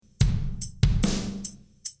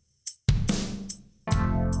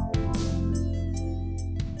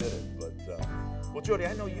Well, Jody,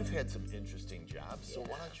 I know you've had some interesting jobs, so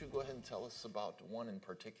why don't you go ahead and tell us about one in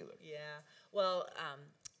particular? Yeah. Well,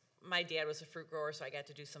 my dad was a fruit grower, so I got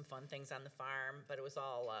to do some fun things on the farm, but it was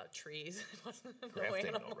all trees. It wasn't no Grafting,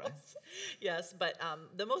 animals. though, right? Yes, but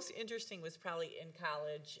the most interesting was probably in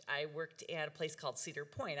college. I worked at a place called Cedar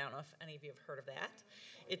Point. I don't know if any of you have heard of that.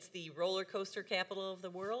 It's the roller coaster capital of the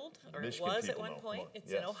world, or Michigan it was at people one know. point. Come on.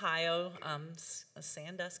 It's Yes. in Ohio,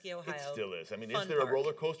 Sandusky, Ohio. It still is. I mean, Fun is there a park.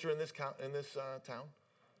 roller coaster in this town?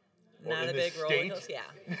 Or Not in a this big roller state? coaster.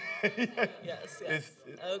 Yeah. Yes. Yes.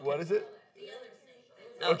 Okay. What is it?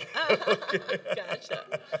 Oh. Gotcha.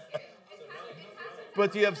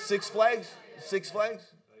 But do you have Six Flags? Six Flags?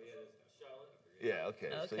 Yeah,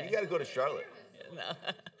 okay. So you Okay. got to go to Charlotte. No.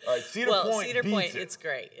 All right, Cedar Point Cedar beats Point, it. it's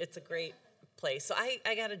great. It's a great place. So I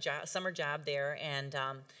got a summer job there, and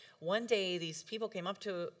one day these people came up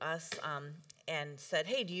to us and said,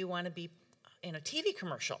 "Hey, do you want to be in a TV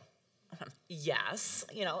commercial?" Yes,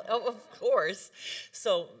 of course.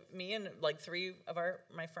 So me and like three of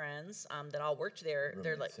my friends that all worked there,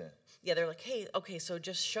 they're like, Roommates, they're like, "Hey, okay, so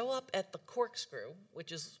just show up at the Corkscrew,"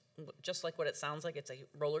 which is just like what it sounds like. It's a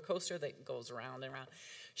roller coaster that goes around and around.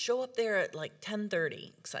 Show up there at like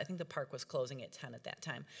 10:30, because I think the park was closing at 10 at that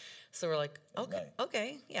time. So we're like,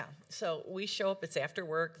 okay, yeah. So we show up. It's after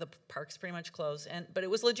work. The park's pretty much closed, but it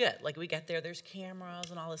was legit. Like we get there, there's cameras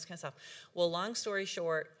and all this kind of stuff. Well, long story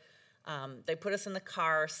short, they put us in the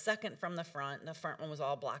car second from the front, and the front one was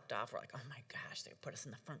all blocked off. We're like, oh my gosh, they put us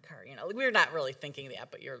in the front car. We were not really thinking that,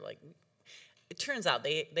 but you're like, it turns out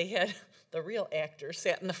they had the real actor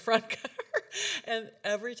sat in the front car, and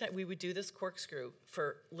every time we would do this corkscrew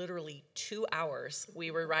for literally 2 hours,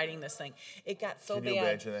 we were riding this thing. It got so bad. Can you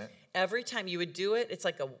imagine that? Every time you would do it, it's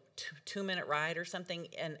like a 2-minute ride or something,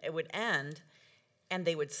 and it would end. And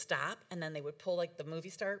they would stop, and then they would pull like the movie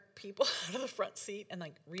star people out of the front seat and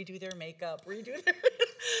like redo their makeup,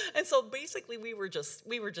 and so basically we were just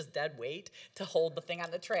dead weight to hold the thing on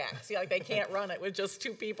the track. See, like they can't run it with just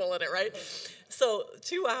two people in it, right? So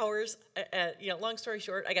 2 hours. Long story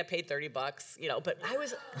short, I got paid $30. But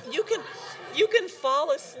you can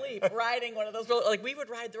fall asleep riding one of those we would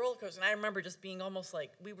ride the roller coaster, and I remember just being almost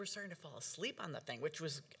like we were starting to fall asleep on the thing, which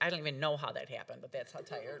was I don't even know how that happened, but that's how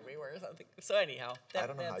tired we were. So anyhow. I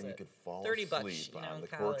don't know how you could fall asleep on the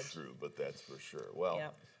corkscrew, but that's for sure. Well,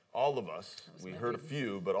 Yep. all of us, we heard a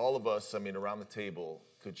few, but all of us, around the table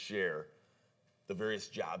could share the various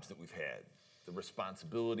jobs that we've had, the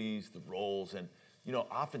responsibilities, the roles, and,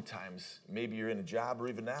 oftentimes maybe you're in a job or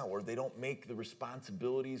even now where they don't make the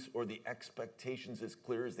responsibilities or the expectations as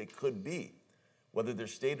clear as they could be, whether they're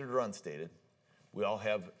stated or unstated. We all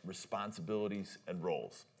have responsibilities and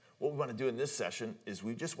roles. What we want to do in this session is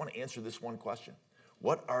we just want to answer this one question.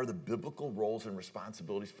 What are the biblical roles and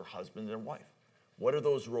responsibilities for husband and wife? What do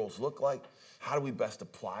those roles look like? How do we best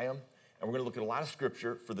apply them? And we're going to look at a lot of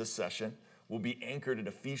scripture for this session. We'll be anchored in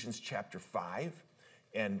Ephesians chapter 5.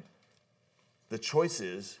 And the choice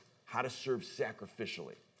is how to serve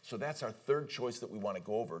sacrificially. So that's our third choice that we want to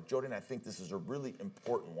go over. Jody and I think this is a really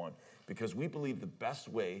important one because we believe the best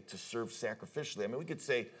way to serve sacrificially, we could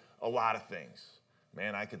say a lot of things.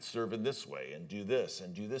 Man, I could serve in this way and do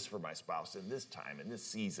this for my spouse in this time, in this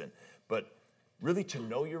season. But really to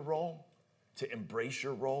know your role, to embrace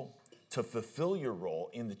your role, to fulfill your role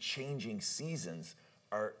in the changing seasons,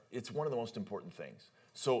 it's one of the most important things.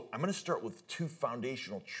 So I'm going to start with two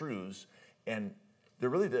foundational truths, and they're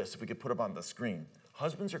really this, if we could put them on the screen.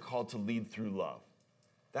 Husbands are called to lead through love.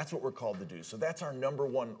 That's what we're called to do. So that's our number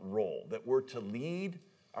one role, that we're to lead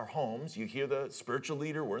our homes. You hear the spiritual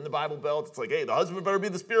leader, we're in the Bible Belt. It's like, hey, the husband better be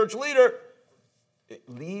the spiritual leader.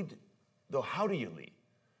 Lead, though, how do you lead?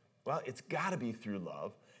 Well, it's got to be through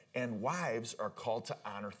love, and wives are called to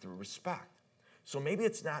honor through respect. So maybe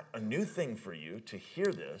it's not a new thing for you to hear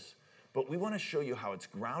this, but we want to show you how it's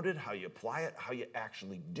grounded, how you apply it, how you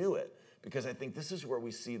actually do it, because I think this is where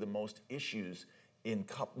we see the most issues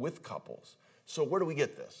with couples. So where do we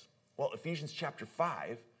get this? Well, Ephesians chapter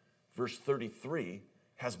 5, verse 33,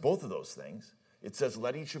 has both of those things. It says,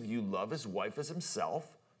 let each of you love his wife as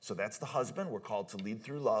himself. So that's the husband. We're called to lead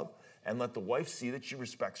through love. And let the wife see that she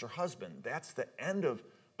respects her husband. That's the end of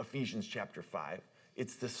Ephesians chapter 5.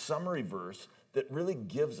 It's the summary verse that really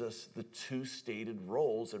gives us the two stated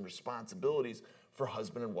roles and responsibilities for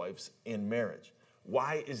husband and wives in marriage.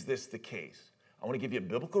 Why is this the case? I want to give you a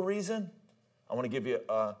biblical reason. I want to give you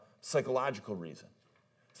a psychological reason.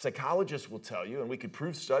 Psychologists will tell you, and we could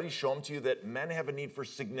prove studies, show them to you, that men have a need for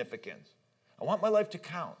significance. I want my life to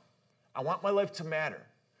count. I want my life to matter.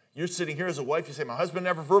 You're sitting here as a wife, you say, my husband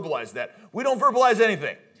never verbalized that. We don't verbalize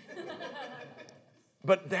anything.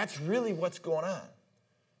 But that's really what's going on.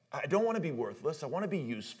 I don't want to be worthless. I want to be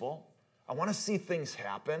useful. I want to see things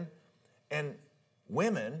happen. And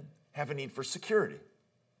women have a need for security.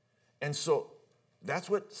 And so that's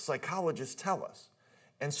what psychologists tell us.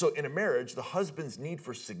 And so in a marriage, the husband's need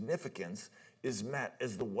for significance is met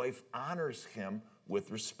as the wife honors him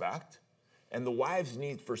with respect, and the wife's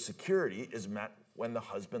need for security is met when the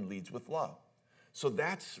husband leads with love. So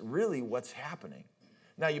that's really what's happening.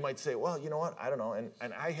 Now you might say, well, you know what, I don't know,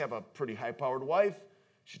 and I have a pretty high-powered wife.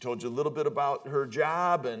 She told you a little bit about her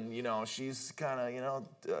job, and she's kind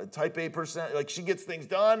of, type A person, like she gets things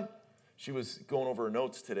done. She was going over her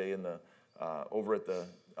notes today in the over at the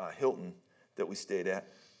Hilton that we stayed at,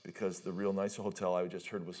 because the real nice hotel I just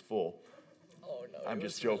heard was full. Oh, no. I'm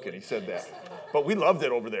just joking. Really, he said that. But we loved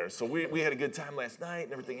it over there. So we had a good time last night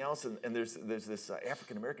and everything else. And there's this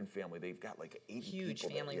African-American family. They've got like 80 huge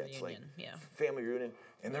people family there. reunion. Family reunion.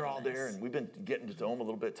 And they're all there. And we've been getting to know them a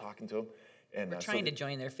little bit, talking to them. And we're trying to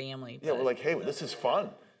join their family. Yeah, we're like, hey, this is fun.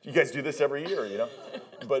 You guys do this every year,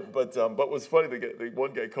 But what's funny, the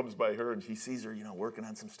one guy comes by her and he sees her, working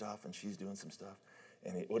on some stuff, and she's doing some stuff.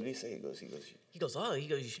 And what did he say? He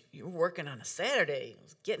goes, you're working on a Saturday,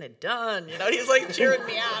 getting it done. He's like cheering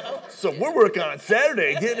me on. So we're working on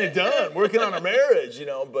Saturday, getting it done, working on our marriage,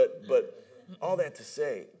 But all that to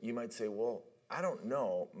say, you might say, well, I don't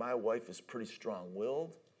know. My wife is pretty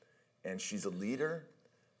strong-willed, and she's a leader.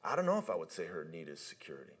 I don't know if I would say her need is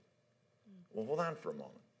security. Well, hold on for a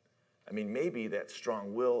moment. I mean, maybe that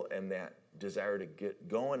strong will and that desire to get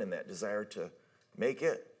going and that desire to make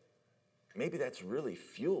it, maybe that's really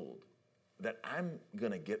fueled that I'm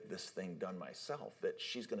going to get this thing done myself, that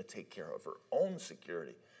she's going to take care of her own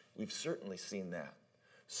security. We've certainly seen that.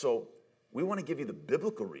 So we want to give you the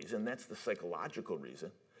biblical reason. That's the psychological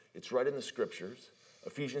reason. It's right in the scriptures.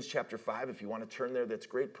 Ephesians chapter 5, if you want to turn there, that's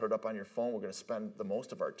great. Put it up on your phone. We're going to spend the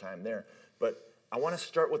most of our time there. But I want to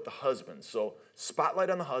start with the husbands. So spotlight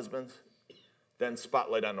on the husbands, then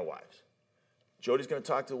spotlight on the wives. Jody's going to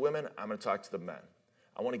talk to the women. I'm going to talk to the men.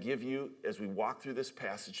 I want to give you, as we walk through this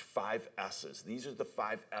passage, 5 S's. These are the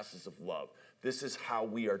 5 S's of love. This is how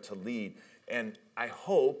we are to lead. And I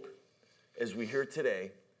hope, as we hear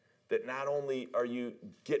today, that not only are you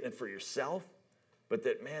getting it for yourself, but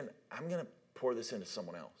that, man, I'm going to pour this into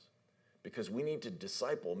someone else. Because we need to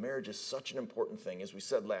disciple. Marriage is such an important thing. As we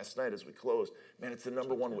said last night as we closed, man, it's the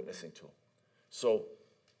number one witnessing tool. So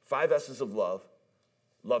 5 S's of love.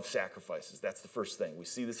 Love sacrifices. That's the first thing. We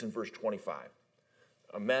see this in verse 25.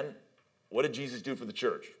 Men, what did Jesus do for the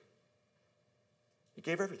church? He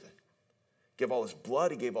gave everything. He gave all his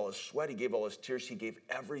blood. He gave all his sweat. He gave all his tears. He gave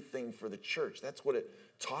everything for the church. That's what it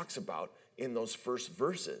talks about in those first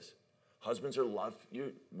verses. Husbands are love your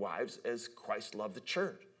wives as Christ loved the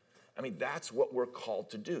church. I mean, that's what we're called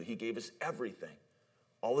to do. He gave us everything.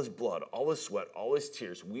 All his blood, all his sweat, all his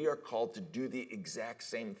tears. We are called to do the exact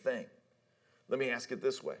same thing. Let me ask it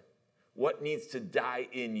this way. What needs to die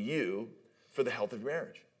in you for the health of your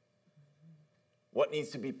marriage? What needs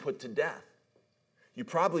to be put to death? You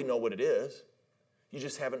probably know what it is. You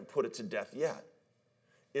just haven't put it to death yet.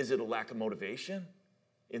 Is it a lack of motivation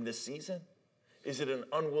in this season? Is it an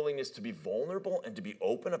unwillingness to be vulnerable and to be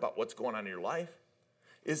open about what's going on in your life?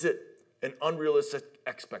 Is it an unrealistic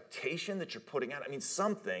expectation that you're putting out? I mean,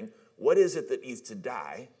 something. What is it that needs to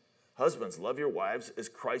die? Husbands, love your wives as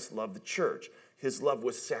Christ loved the church. His love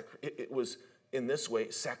was it was in this way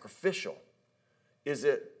sacrificial. Is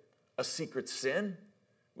it a secret sin?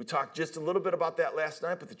 We talked just a little bit about that last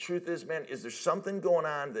night, but the truth is, man, is there something going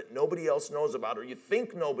on that nobody else knows about or you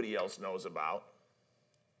think nobody else knows about?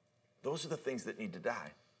 Those are the things that need to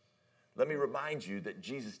die. Let me remind you that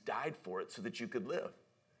Jesus died for it so that you could live.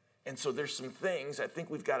 And so there's some things I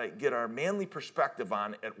think we've got to get our manly perspective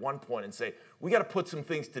on at one point and say, we got to put some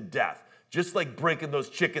things to death, just like breaking those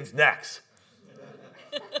chickens' necks.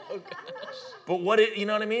 Oh, but you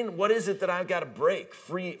know what I mean? What is it that I've got to break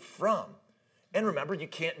free from? And remember, you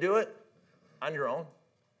can't do it on your own.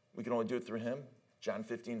 We can only do it through him. John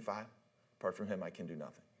 15:5. Apart from him, I can do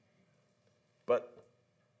nothing. But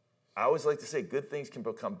I always like to say good things can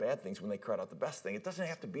become bad things when they crowd out the best thing. It doesn't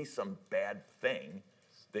have to be some bad thing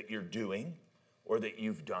that you're doing or that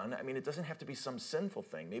you've done. I mean, it doesn't have to be some sinful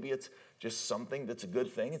thing. Maybe it's just something that's a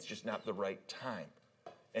good thing. It's just not the right time.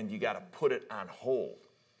 And you got to put it on hold.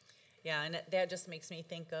 Yeah, and that just makes me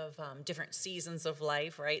think of different seasons of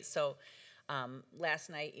life, right? So last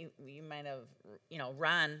night, you might have,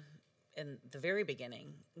 Ron, in the very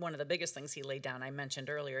beginning, one of the biggest things he laid down, I mentioned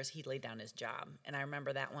earlier, is he laid down his job. And I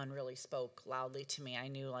remember that one really spoke loudly to me. I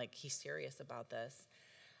knew, he's serious about this.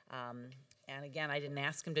 And again, I didn't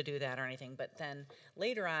ask him to do that or anything. But then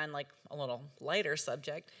later on, like a little lighter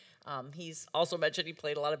subject, he's also mentioned he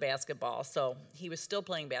played a lot of basketball. So he was still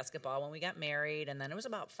playing basketball when we got married. And then it was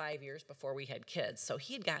about 5 years before we had kids. So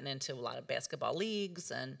he'd gotten into a lot of basketball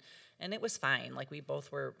leagues, and it was fine. Like, we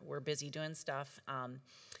both were busy doing stuff.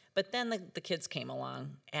 But then the kids came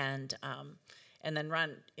along, and then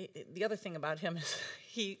Ron. The other thing about him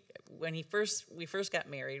is when we first got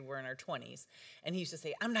married, we're in our 20s, and he used to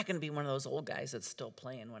say, "I'm not going to be one of those old guys that's still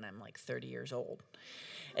playing when I'm like 30 years old,"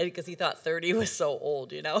 because he thought 30 was so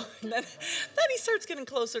old, And then he starts getting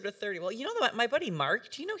closer to 30. Well, my buddy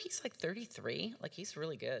Mark. Do you know he's like 33? Like, he's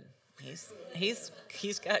really good.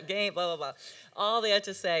 He's got game. Blah blah blah. All they had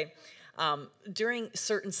to say. During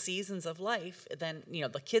certain seasons of life, then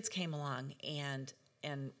the kids came along, and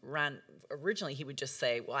Ron, originally he would just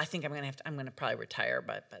say, "Well, I think I'm gonna probably retire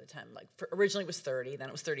by the time, originally it was 30, then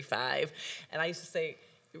it was 35," and I used to say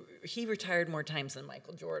he retired more times than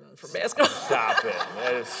Michael Jordan from basketball. Stop it!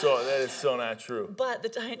 That is so not true. But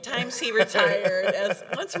the times he retired,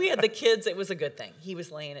 once we had the kids, it was a good thing. He was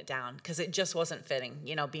laying it down because it just wasn't fitting.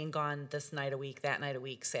 Being gone this night a week, that night a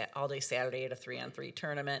week, all day Saturday at a 3-on-3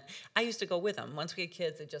 tournament. I used to go with him. Once we had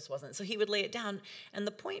kids, it just wasn't. So he would lay it down. And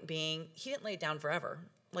the point being, he didn't lay it down forever.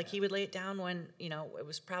 Like, he would lay it down when, it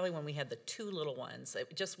was probably when we had the 2 little ones.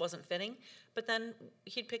 It just wasn't fitting. But then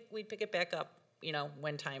we'd pick it back up,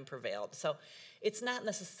 when time prevailed. So it's not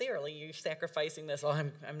necessarily you're sacrificing this,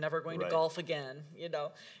 I'm never going to golf again,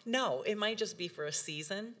 No, it might just be for a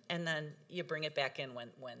season, and then you bring it back in when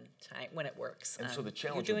it works. And so the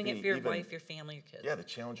challenge you're doing would be it for your even, wife, your family, your kids. Yeah, the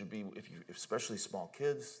challenge would be, especially small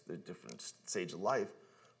kids, the different stage of life,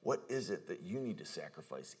 what is it that you need to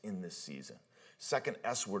sacrifice in this season? Second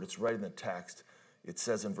S word, it's right in the text. It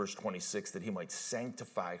says in verse 26 that he might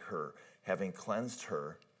sanctify her, having cleansed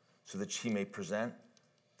her, so that she may present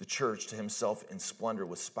the church to himself in splendor,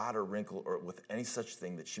 with spot or wrinkle or with any such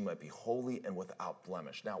thing, that she might be holy and without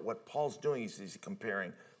blemish. Now, what Paul's doing is he's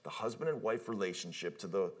comparing the husband and wife relationship to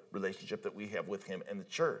the relationship that we have with him and the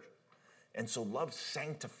church. And so love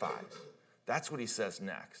sanctifies. That's what he says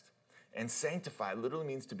next. And sanctify literally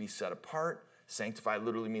means to be set apart. Sanctify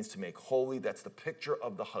literally means to make holy. That's the picture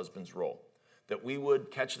of the husband's role. That we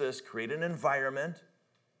would, catch this, create an environment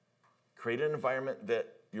that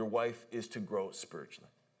your wife is to grow spiritually.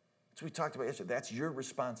 That's what we talked about yesterday. That's your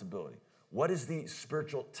responsibility. What is the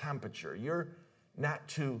spiritual temperature? You're not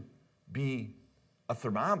to be a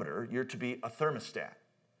thermometer. You're to be a thermostat.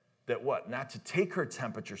 That what? Not to take her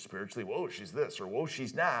temperature spiritually. Whoa, she's this, or whoa,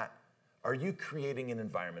 she's not. Are you creating an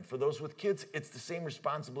environment? For those with kids, it's the same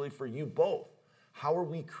responsibility for you both. How are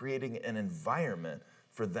we creating an environment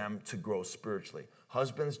for them to grow spiritually?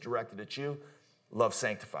 Husbands, directed at you, love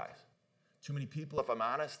sanctifies. Too many people, if I'm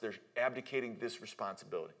honest, they're abdicating this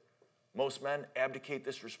responsibility. Most men abdicate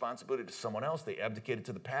this responsibility to someone else. They abdicate it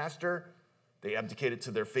to the pastor. They abdicate it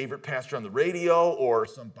to their favorite pastor on the radio or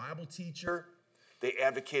some Bible teacher. They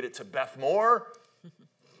advocate it to Beth Moore.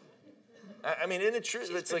 I mean, isn't it true?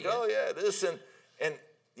 It's like, oh yeah, this and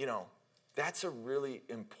that's a really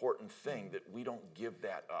important thing that we don't give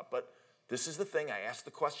that up. But this is the thing. I asked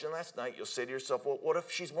the question last night. You'll say to yourself, well, what if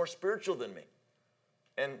she's more spiritual than me?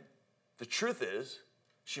 And the truth is,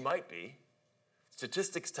 she might be.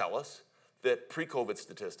 Statistics tell us that pre-COVID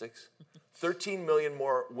statistics, 13 million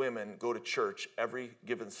more women go to church every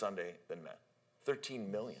given Sunday than men.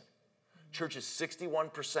 13 million. Church is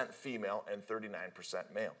 61% female and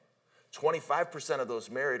 39% male. 25% of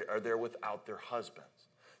those married are there without their husbands.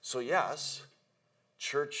 So yes,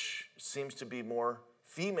 church seems to be more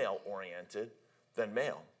female-oriented than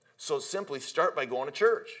male. So simply start by going to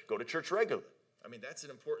church. Go to church regularly. I mean, that's an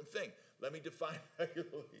important thing. Let me define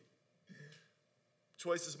regularly.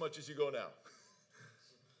 Twice as much as you go now.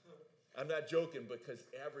 I'm not joking, because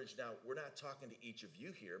average now, we're not talking to each of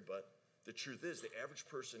you here, but the truth is the average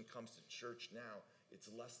person comes to church now, it's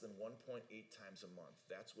less than 1.8 times a month.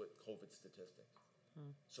 That's what COVID statistics.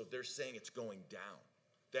 So they're saying it's going down.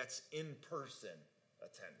 That's in-person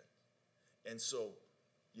attendance. And so,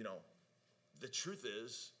 the truth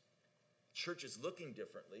is, church is looking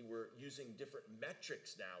differently. We're using different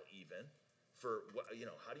metrics now even for,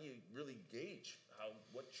 how do you really gauge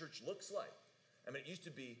what church looks like? I mean, it used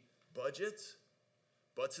to be budgets,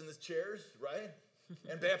 butts in the chairs, right?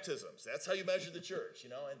 And baptisms. That's how you measure the church,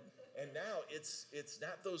 And now it's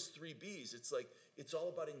not those 3 B's. It's like, it's all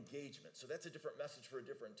about engagement. So that's a different message for a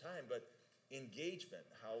different time, but engagement,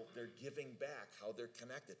 how they're giving back, how they're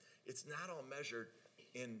connected. It's not all measured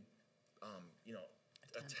in,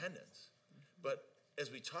 attendance. But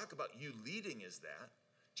as we talk about you leading is that,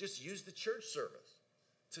 just use the church service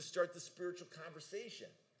to start the spiritual conversation.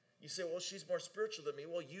 You say, well, she's more spiritual than me.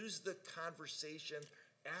 Well, use the conversation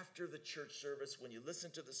after the church service when you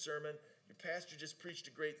listen to the sermon. Your pastor just preached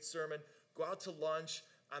a great sermon. Go out to lunch.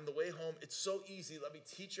 On the way home, it's so easy. Let me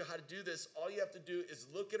teach you how to do this. All you have to do is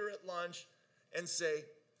look at her at lunch and say,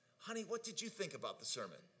 honey, what did you think about the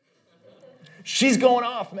sermon? She's going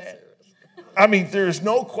off, man. I mean, there's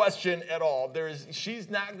no question at all. She's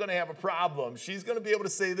not going to have a problem. She's going to be able to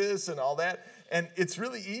say this and all that. And it's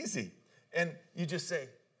really easy. And you just say,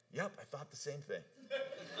 yep, I thought the same thing.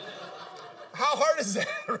 How hard is that,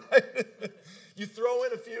 right? You throw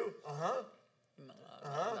in a few, No.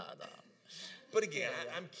 But again,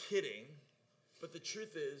 I'm kidding. But the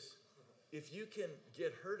truth is, if you can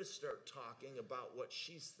get her to start talking about what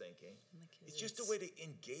she's thinking, it's just a way to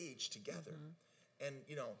engage together. And,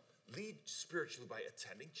 lead spiritually by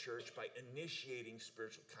attending church, by initiating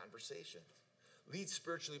spiritual conversation. Lead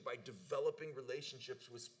spiritually by developing relationships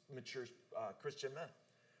with mature Christian men.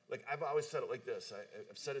 Like, I've always said it like this.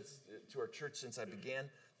 I've said it to our church since I began.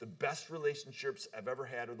 The best relationships I've ever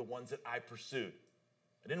had are the ones that I pursued.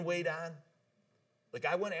 I didn't wait on. Like,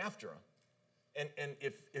 I went after them. And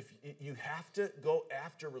if you have to go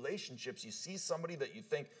after relationships, you see somebody that you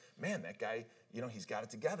think, man, that guy, he's got it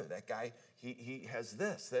together. That guy, he has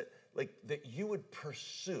this. That you would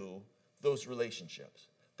pursue those relationships.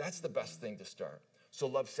 That's the best thing to start. So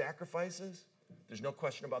love sacrifices. There's no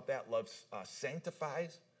question about that. Love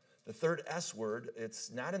sanctifies. The third S word,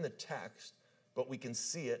 it's not in the text, but we can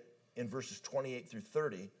see it in verses 28 through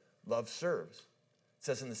 30. Love serves. It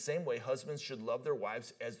says, in the same way, husbands should love their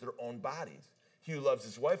wives as their own bodies. He who loves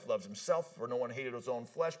his wife loves himself, for no one hated his own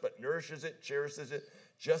flesh, but nourishes it, cherishes it.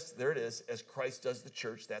 Just, there it is, as Christ does the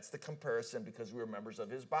church. That's the comparison, because we are members of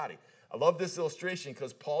his body. I love this illustration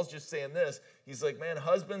because Paul's just saying this. He's like, man,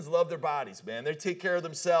 husbands love their bodies, man. They take care of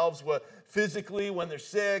themselves physically when they're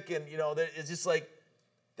sick. And, it's just like,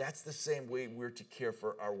 that's the same way we're to care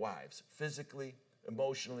for our wives, physically,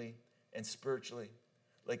 emotionally, and spiritually.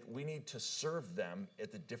 Like, we need to serve them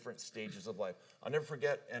at the different stages of life. I'll never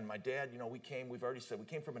forget, and my dad, we've already said, we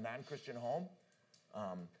came from a non-Christian home.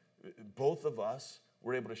 Both of us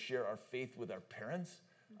were able to share our faith with our parents.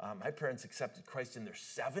 My parents accepted Christ in their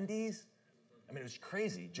 70s. I mean, it was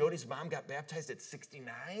crazy. Jody's mom got baptized at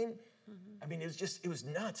 69. I mean, it was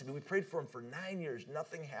nuts. I mean, we prayed for him for 9 years.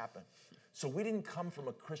 Nothing happened. So we didn't come from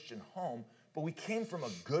a Christian home, but we came from a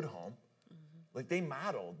good home. Like, they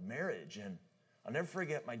modeled marriage. And I'll never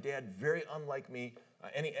forget my dad, very unlike me.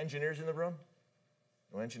 Any engineers in the room?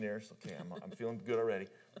 No engineers. Okay, I'm feeling good already.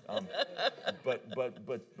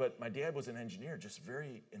 But my dad was an engineer, just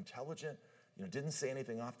very intelligent. Didn't say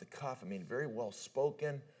anything off the cuff. I mean, very well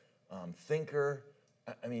spoken, thinker.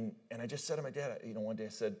 I mean, and I just said to my dad, one day I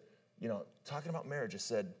said, talking about marriage, I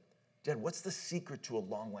said, Dad, what's the secret to a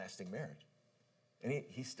long-lasting marriage? And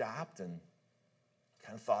he stopped and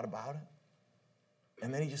kind of thought about it.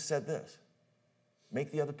 And then he just said this: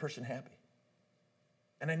 make the other person happy.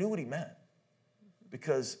 And I knew what he meant,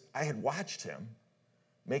 because I had watched him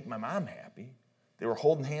make my mom happy. They were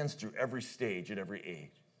holding hands through every stage at every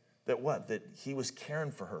age. That he was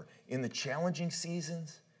caring for her in the challenging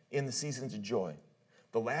seasons, in the seasons of joy.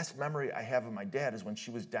 The last memory I have of my dad is when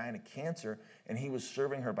she was dying of cancer, and he was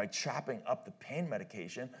serving her by chopping up the pain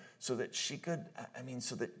medication so that she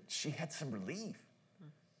had some relief.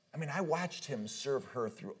 I memean, I watched him serve her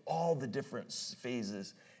through all the different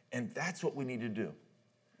phases, and that's what we need to do.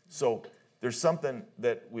 So there's something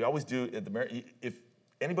that we always do at the marriage. If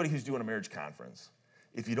anybody who's doing a marriage conference,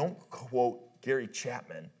 if you don't quote Gary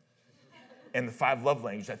Chapman and the 5 love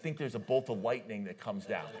languages, I think there's a bolt of lightning that comes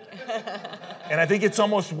down. And I think it's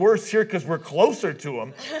almost worse here because we're closer to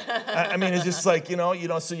him. I mean, it's just like,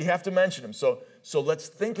 so you have to mention him. So let's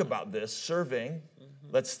think about this, serving.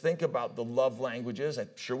 Let's think about the love languages. I'm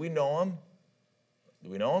sure we know them. Do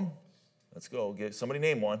we know them? Let's go. Somebody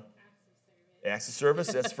name one. Acts of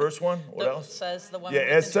service, that's the first one. What else? Says the one. Yeah,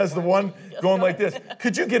 it says the one going like this.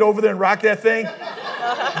 Could you get over there and rock that thing?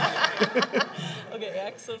 Okay,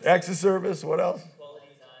 acts of service. What else?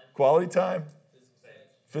 Quality time.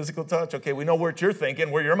 Physical touch. Okay, we know what you're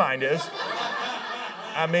thinking, where your mind is.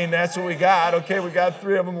 I mean, that's what we got. Okay, we got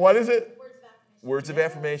 3 of them. What is it? Words of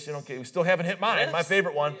affirmation. Okay, we still haven't hit mine. Gifts. My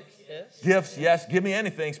favorite one. Gifts, yes. Give me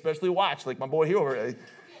anything, especially a watch, like my boy here over.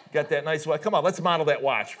 Got that nice watch. Come on, let's model that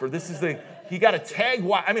watch. He got a tag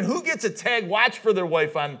watch. I mean, who gets a tag watch for their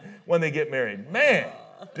wife when they get married? Man,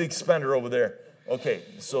 big spender over there. Okay,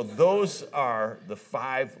 so those are the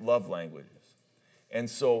 5 love languages. And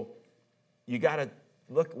so you got to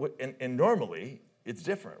look, and normally it's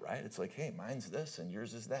different, right? It's like, hey, mine's this and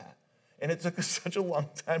yours is that. And it took us such a long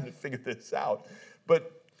time to figure this out.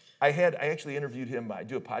 But I actually interviewed him. I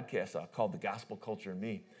do a podcast called The Gospel Culture and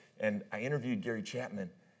Me, and I interviewed Gary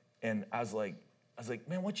Chapman, and I was like,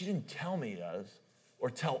 man, what you didn't tell me or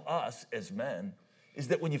tell us as men, is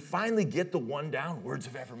that when you finally get the one down, words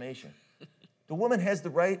of affirmation, the woman has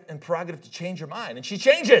the right and prerogative to change her mind, and she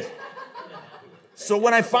changes. So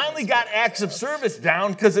when I finally got acts of service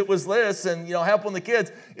down, because it was this and helping the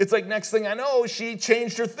kids, it's like next thing I know, she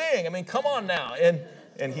changed her thing. I mean, come on now.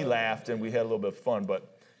 And he laughed, and we had a little bit of fun, but.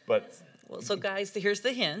 Well, so guys, here's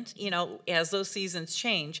the hint. As those seasons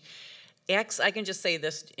change, I can just say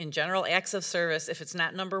this in general, acts of service, if it's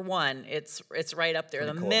not number one, it's right up there.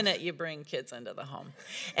 Pretty the close. Minute you bring kids into the home.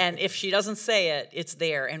 And if she doesn't say it, it's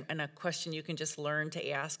there. And a question you can just learn to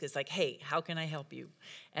ask is like, hey, how can I help you?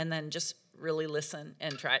 And then just really listen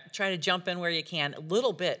and try to jump in where you can. A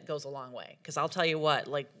little bit goes a long way. Because I'll tell you what,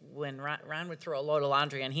 like when Ron would throw a load of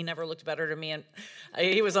laundry and he never looked better to me, and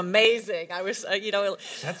he was amazing. I was,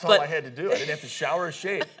 That's all I had to do. I didn't have to shower or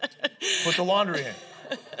shave. Put the laundry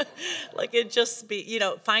in. Like it just be,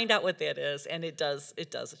 find out what that is, and it does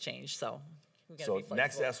change. So, we gotta be flexible.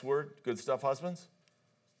 Next S word, good stuff, husbands?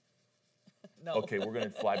 No. Okay, we're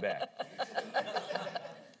going to fly back.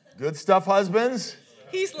 Good stuff, husbands?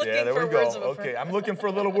 He's looking Yeah, there for we go. words of Okay, I'm looking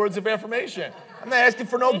for little words of affirmation. I'm not asking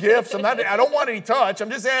for no gifts. I don't want any touch. I'm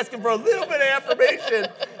just asking for a little bit of affirmation.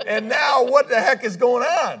 And now, what the heck is going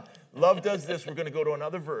on? Love does this. We're going to go to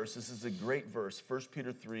another verse. This is a great verse. 1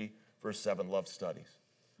 Peter 3, verse 7, love studies.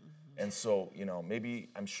 And so, maybe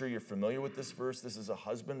I'm sure you're familiar with this verse. This is a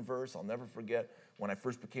husband verse. I'll never forget when I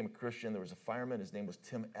first became a Christian, there was a fireman. His name was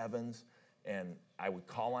Tim Evans. And I would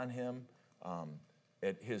call on him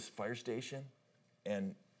at his fire station.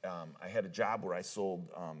 And I had a job where I sold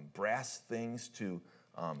brass things to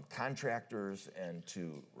contractors and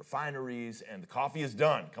to refineries, and the coffee is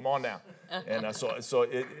done. Come on now. And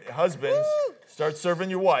husbands, start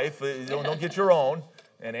serving your wife. Don't get your own,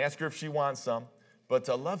 and ask her if she wants some. But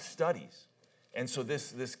love studies. And so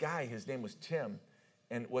this guy, his name was Tim,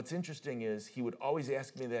 and what's interesting is he would always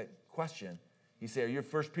ask me that question. He'd say, are you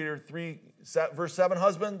 1 Peter 3, verse 7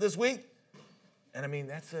 husband this week? And I mean,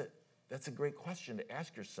 that's a great question to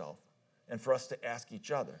ask yourself and for us to ask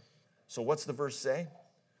each other. So what's the verse say?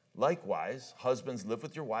 Likewise, husbands, live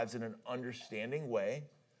with your wives in an understanding way,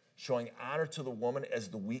 showing honor to the woman as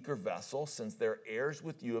the weaker vessel, since they're heirs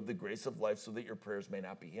with you of the grace of life, so that your prayers may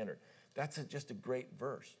not be hindered. That's just a great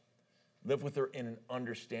verse. Live with her in an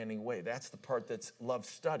understanding way. That's the part that's love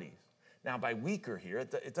studies. Now, by weaker here,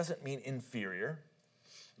 it doesn't mean inferior.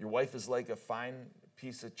 Your wife is like a fine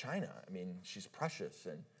piece of china. I mean, she's precious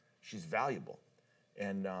and she's valuable.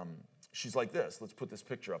 And she's like this. Let's put this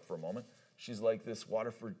picture up for a moment. She's like this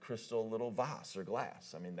Waterford crystal little vase or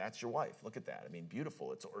glass. I mean, that's your wife. Look at that. I mean,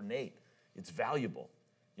 beautiful. It's ornate. It's valuable.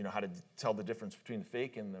 You know how to tell the difference between the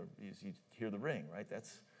fake and you hear the ring, right?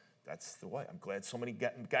 That's the wife. I'm glad so many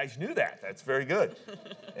guys knew that. That's very good.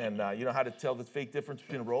 And you know how to tell the fake difference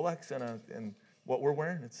between a Rolex and what we're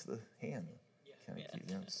wearing? It's the hand. Yeah.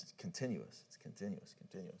 It's continuous. It's continuous.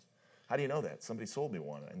 How do you know that? Somebody sold me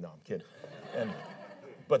one. No, I'm kidding.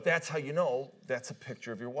 But that's how you know that's a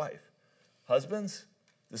picture of your wife. Husbands,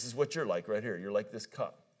 this is what you're like right here. You're like this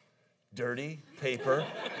cup. Dirty, paper,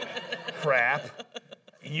 crap,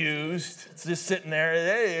 used. It's just sitting there.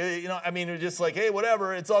 Hey, we're just like, hey,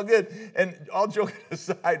 whatever. It's all good. And all joking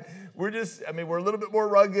aside, we're a little bit more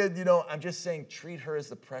rugged. I'm just saying treat her as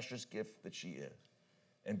the precious gift that she is.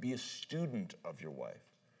 And be a student of your wife.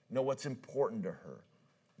 Know what's important to her.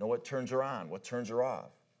 Know what turns her on, what turns her off.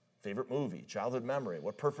 Favorite movie, childhood memory,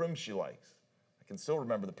 what perfume she likes. I can still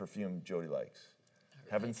remember the perfume Jody likes.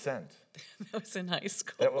 Heaven Sent. That was in high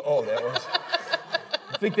school. That was.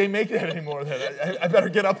 I think they make that anymore. I better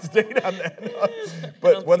get up to date on that.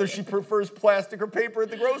 But whether she prefers plastic or paper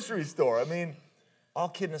at the grocery store. I mean, all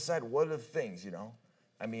kidding aside, what are the things,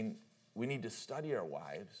 we need to study our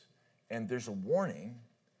wives. And there's a warning.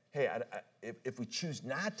 Hey, if we choose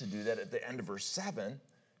not to do that, at the end of verse 7,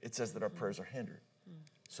 it says that our prayers are hindered.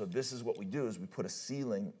 So this is what we do, is we put a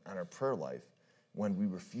ceiling on our prayer life when we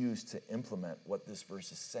refuse to implement what this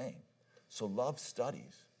verse is saying. So love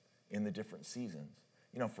studies in the different seasons.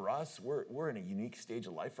 For us, we're in a unique stage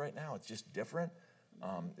of life right now. It's just different.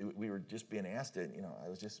 We were just being asked it. I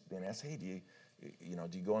was just being asked, hey, do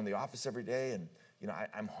you go in the office every day? And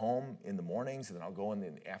I'm home in the mornings, and then I'll go in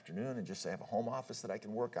the afternoon and just have a home office that I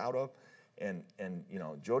can work out of. And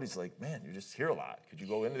Jody's like, man, you're just here a lot. Could you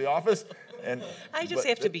go into the office? And I just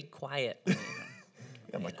have to be quiet.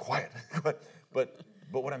 I'm like, quiet. But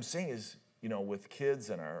what I'm saying is, with kids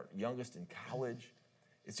and our youngest in college,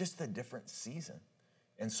 it's just a different season.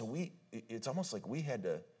 And so it's almost like we had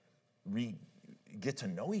to get to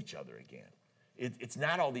know each other again. It's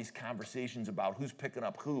not all these conversations about who's picking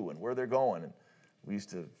up who and where they're going. And we used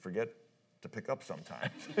to forget to pick up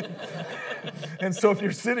sometimes. And so if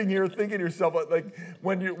you're sitting here thinking to yourself, like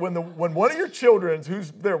when one of your children's who's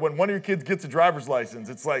there, when one of your kids gets a driver's license,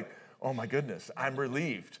 it's like, oh my goodness, I'm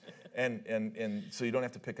relieved. And so you don't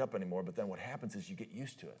have to pick up anymore. But then what happens is you get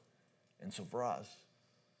used to it. And so for us,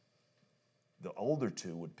 the older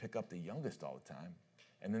two would pick up the youngest all the time.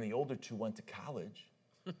 And then the older two went to college.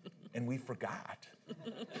 And we forgot.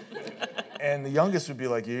 And the youngest would be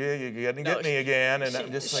like, yeah, you're going to get me again. And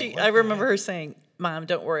I'm just like, I remember her saying, Mom,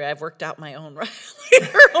 don't worry, I've worked out my own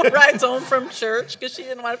rides home from church because she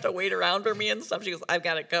didn't want to have to wait around for me and stuff. She goes, I've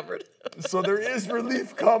got it covered. So there is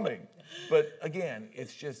relief coming. But again,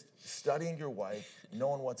 it's just studying your wife,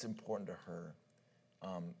 knowing what's important to her.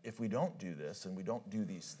 If we don't do this and we don't do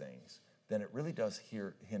these things, then it really does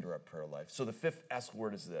hinder our prayer life. So the 5th S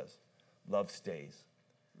word is this: love stays.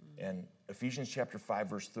 And Ephesians chapter 5,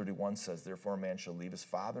 verse 31 says, therefore a man shall leave his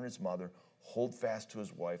father and his mother, hold fast to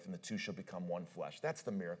his wife, and the two shall become one flesh. That's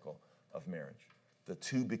the miracle of marriage, the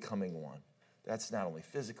two becoming one. That's not only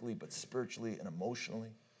physically, but spiritually and emotionally.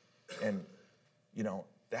 And,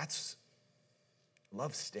 that's,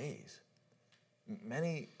 love stays.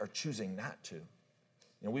 Many are choosing not to.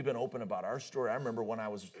 We've been open about our story. I remember when I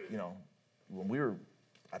was,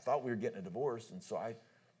 I thought we were getting a divorce, and so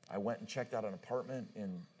I went and checked out an apartment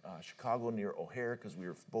in Chicago near O'Hare because we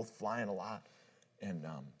were both flying a lot. And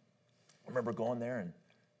I remember going there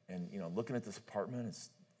and looking at this apartment. It's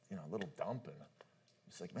a little dump, and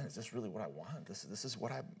it's like, man, is this really what I want? This is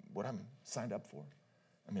what I'm signed up for.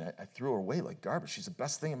 I mean, I threw her away like garbage. She's the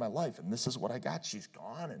best thing in my life, and this is what I got. She's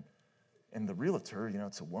gone, and the realtor,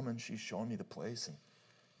 it's a woman. She's showing me the place,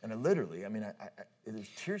 and I literally, there's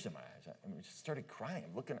tears in my eyes. I just started crying.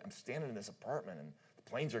 I'm standing in this apartment, and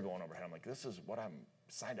planes are going overhead. I'm like, this is what I'm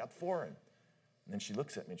signed up for. And then she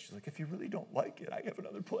looks at me and she's like, if you really don't like it, I have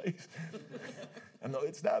another place. And no,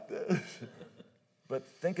 it's not this. But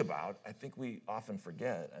I think we often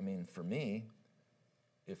forget. For me,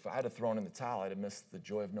 if I had thrown in the towel, I'd have missed the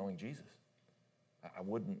joy of knowing Jesus. I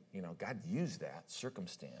wouldn't, God used that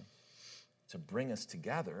circumstance to bring us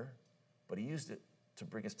together, but he used it to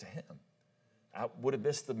bring us to him. I would have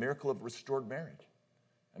missed the miracle of restored marriage.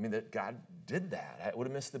 That God did that. I would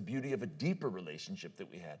have missed the beauty of a deeper relationship that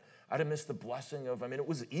we had. I'd have missed the blessing of, it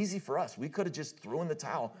was easy for us. We could have just thrown in the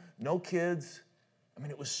towel. No kids.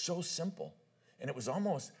 It was so simple. And it was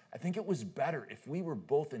almost, I think it was better if we were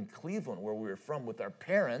both in Cleveland, where we were from, with our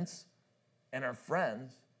parents and our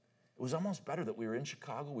friends. It was almost better that we were in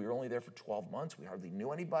Chicago. We were only there for 12 months. We hardly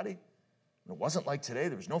knew anybody. And it wasn't like today.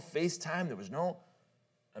 There was no FaceTime. There was no,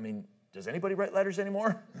 does anybody write letters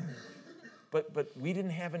anymore? But we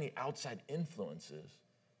didn't have any outside influences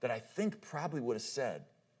that I think probably would have said,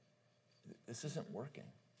 this isn't working.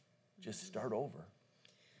 Just start over.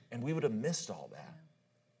 And we would have missed all that.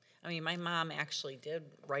 My mom actually did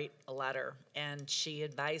write a letter, and she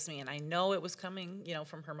advised me, and I know it was coming,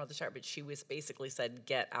 from her mother's heart, but she was basically said,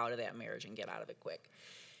 get out of that marriage and get out of it quick.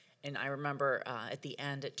 And I remember at the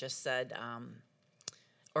end it just said,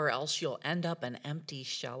 or else you'll end up an empty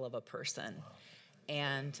shell of a person. Wow.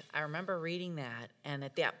 And I remember reading that, and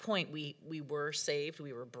at that point, we were saved.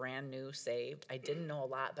 We were brand new saved. I didn't know a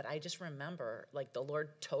lot, but I just remember, the Lord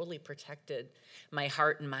totally protected my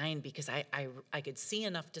heart and mind, because I could see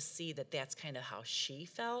enough to see that that's kind of how she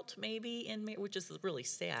felt, maybe, which is really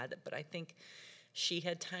sad, but I think she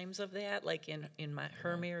had times of that, in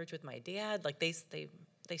her marriage with my dad. They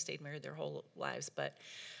stayed married their whole lives, but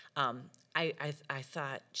I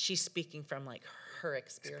thought she's speaking from, her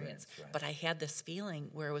experience. Right. But I had this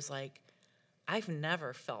feeling where it was I've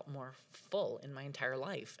never felt more full in my entire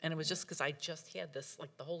life. And it was just because I just had this,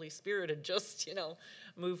 the Holy Spirit had just,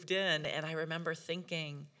 moved in. And I remember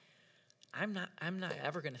thinking, I'm not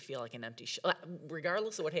ever going to feel like an empty shell,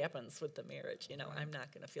 regardless of what happens with the marriage, right. I'm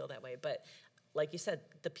not going to feel that way. But like you said,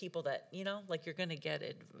 the people that, you're going to get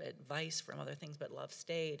advice from other things, but love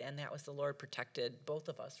stayed. And that was the Lord protected both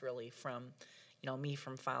of us really from, me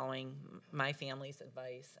from following my family's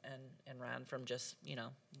advice, and Ron from just,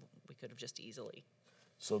 we could have just easily.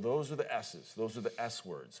 So those are the S's. Those are the S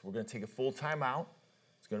words. We're going to take a full time out.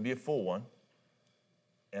 It's going to be a full one.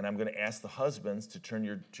 And I'm going to ask the husbands to turn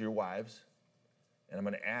to your wives. And I'm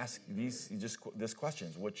going to ask this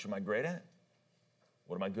questions. What am I great at?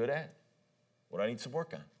 What am I good at? What do I need some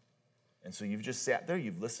work on? And so you've just sat there.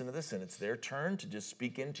 You've listened to this, and it's their turn to just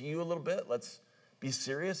speak into you a little bit. Let's be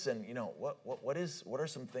serious, and what are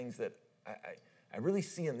some things that I really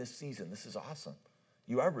see in this season? This is awesome.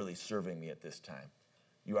 You are really serving me at this time.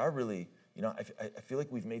 You are really I feel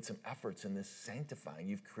like we've made some efforts in this sanctifying.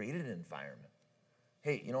 You've created an environment.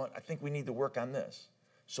 Hey, you know what? I think we need to work on this.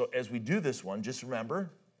 So as we do this one, just remember,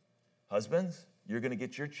 husbands, you're going to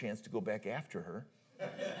get your chance to go back after her.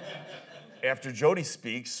 After Jody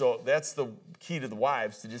speaks. So that's the key to the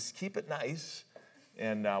wives, to just keep it nice.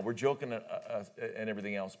 And we're joking and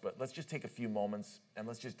everything else, but let's just take a few moments and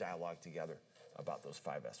let's just dialogue together about those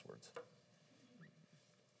 5 S words.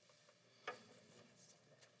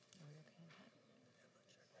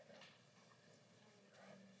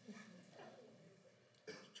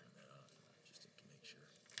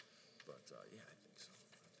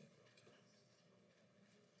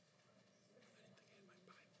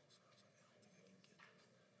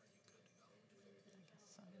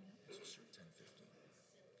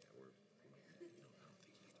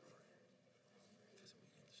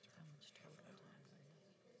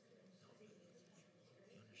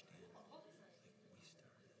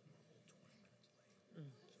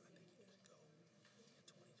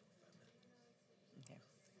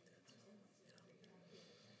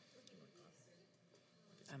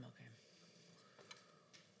 I'm okay.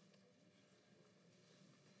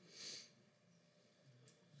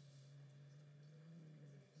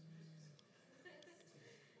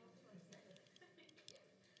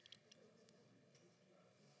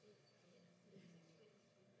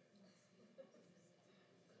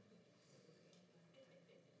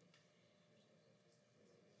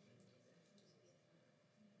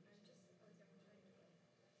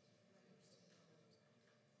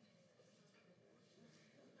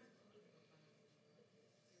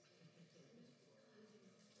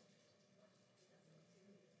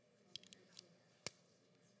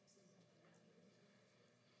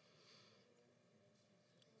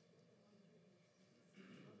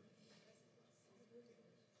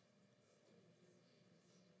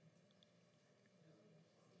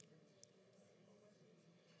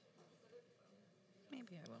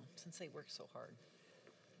 Maybe I will, since they work so hard.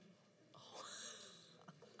 Oh.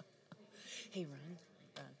 Hey, Ron,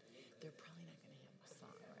 they're probably not going to have a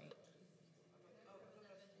song, right?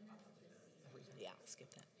 Yeah, I'll skip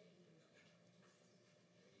that.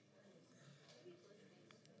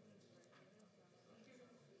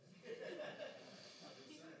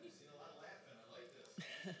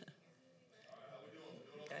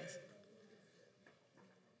 Guys.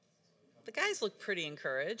 The guys look pretty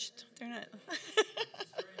encouraged. They're not.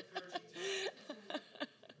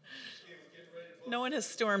 No one has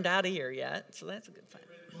stormed out of here yet, so that's a good sign.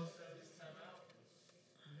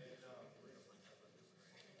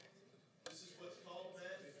 This is what's called,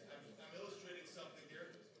 men, I'm illustrating something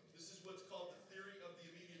here. This is what's called the theory of the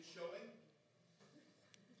immediate showing.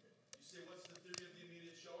 You say, what's the theory of the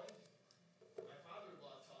immediate showing? My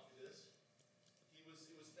father-in-law taught me this. It was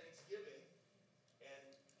Thanksgiving,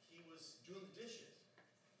 and he was doing the dishes.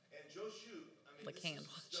 And Joe Shoup, Like this hand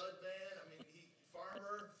is a wash. stud man. He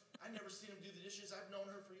farmer. I never seen him do the dishes. I've known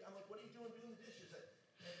her for. I'm like, what are you doing the dishes?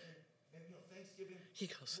 And Thanksgiving. He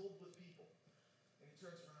goes. Filled with people, and he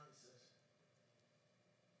turns around and says,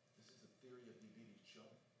 "This is the theory of the immediate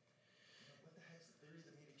showing." I'm like, what the heck's the theory of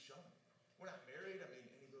the immediate showing? We're not married. And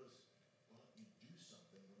he goes, well, you do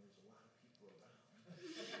something when there's a lot of people around,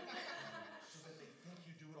 so that they think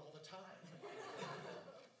you do it all the time.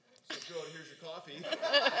 So, Joe, here's your coffee.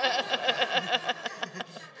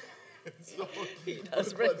 So, He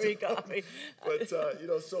does bring me coffee. But, so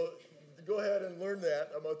go ahead and learn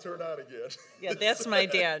that. I'm going to turn on again. Yeah, that's my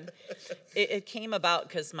dad. It came about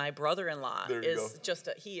because my brother-in-law There you is go. just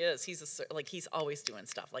he's always doing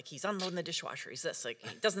stuff. Like he's unloading the dishwasher. He's this, like,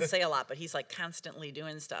 he doesn't say a lot, but he's like constantly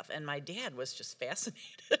doing stuff. And my dad was just fascinated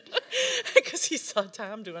because he saw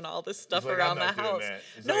Tom doing all this stuff like, around "I'm the not doing house. that."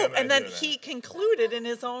 He's No, like, "I'm not and then doing he that." concluded in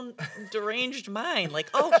his own deranged mind, like,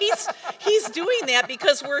 oh, he's doing that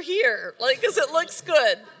because we're here, like, because it looks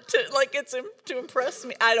good. To impress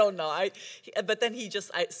me. I don't know. But then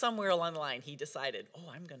somewhere along the line he decided, oh,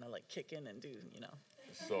 I'm gonna like kick in and do,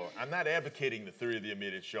 So I'm not advocating the theory of the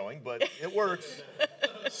immediate showing, but it works.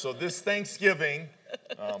 So this Thanksgiving,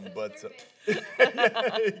 yeah,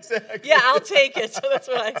 exactly. Yeah, I'll take it. So that's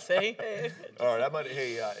what I say. All right,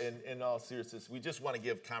 in all seriousness, we just want to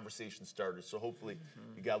give conversation starters. So hopefully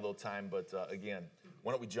you got a little time, but again,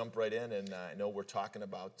 why don't we jump right in? And I know we're talking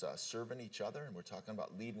about serving each other, and we're talking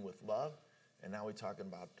about leading with love, and now we're talking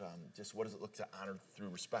about just what does it look to honor through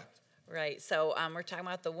respect. Right. So we're talking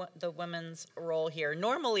about the women's role here.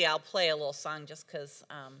 Normally, I'll play a little song just because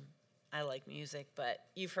I like music, but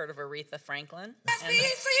you've heard of Aretha Franklin. And,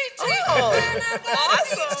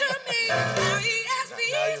 awesome!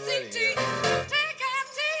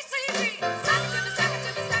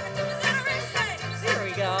 There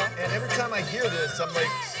we go. And every time this. I'm like,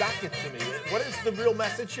 sock it to me. What is the real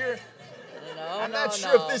message here? I'm not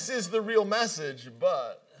sure if this is the real message,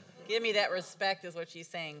 but... Give me that respect is what she's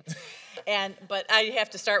saying. But I have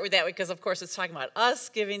to start with that because, of course, it's talking about us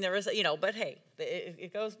giving the respect, but hey,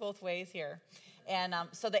 it goes both ways here. And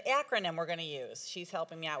so the acronym we're going to use, she's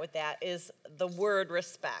helping me out with that, is the word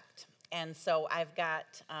respect. And so I've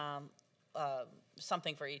got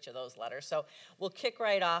something for each of those letters. So we'll kick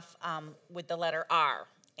right off with the letter R.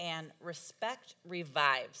 And respect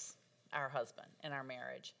revives our husband in our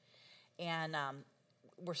marriage. And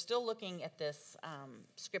we're still looking at this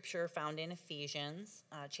scripture found in Ephesians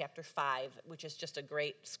chapter 5, which is just a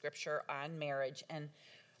great scripture on marriage. And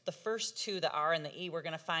the first two, the R and the E, we're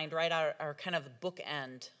going to find right out are kind of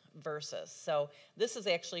bookend verses. So this is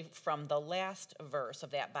actually from the last verse of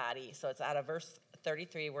that body. So it's out of verse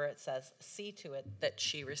 33 where it says, "See to it that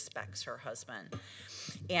she respects her husband."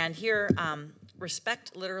 And here,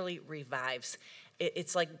 respect literally revives.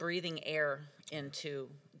 It's like breathing air into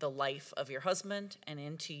the life of your husband and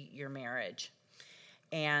into your marriage.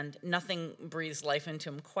 And nothing breathes life into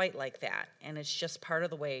him quite like that. And it's just part of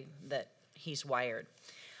the way that he's wired.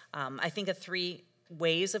 I think of three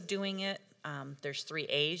ways of doing it. There's 3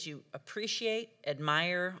 A's. You appreciate,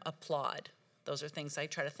 admire, applaud. Those are things I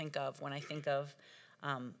try to think of when I think of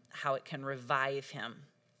how it can revive him.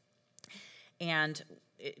 And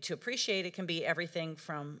to appreciate, it can be everything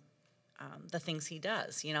from the things he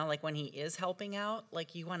does, like when he is helping out,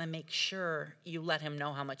 like you want to make sure you let him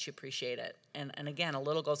know how much you appreciate it. And again, a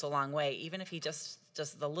little goes a long way, even if he just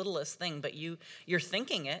the littlest thing, but you're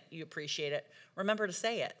thinking it, you appreciate it. Remember to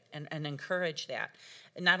say it and encourage that.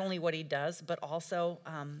 And not only what he does, but also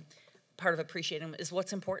part of appreciating him is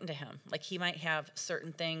what's important to him. Like he might have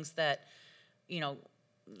certain things that,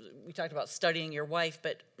 we talked about studying your wife,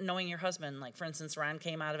 but knowing your husband, like for instance, Ron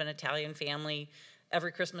came out of an Italian family.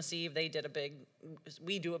 Every Christmas Eve,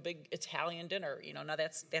 we do a big Italian dinner. Now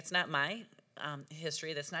that's not my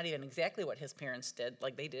history. That's not even exactly what his parents did.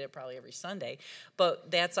 Like they did it probably every Sunday, but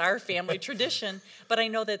that's our family tradition. But I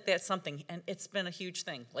know that that's something, and it's been a huge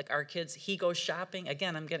thing. Like our kids, he goes shopping.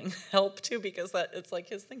 Again, I'm getting help too because it's like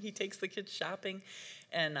his thing. He takes the kids shopping,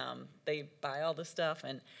 and they buy all the stuff,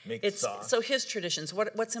 and so his traditions.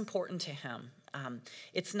 What's important to him.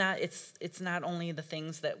 It's not only the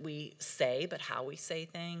things that we say, but how we say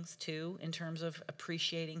things too, in terms of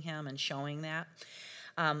appreciating him and showing that.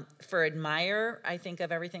 For admire, I think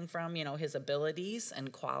of everything from his abilities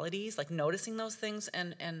and qualities, like noticing those things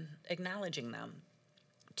and acknowledging them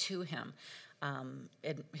to him.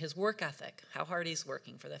 His work ethic, how hard he's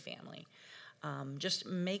working for the family. Just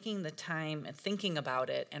making the time and thinking about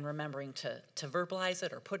it and remembering to verbalize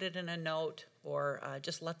it or put it in a note or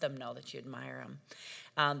just let them know that you admire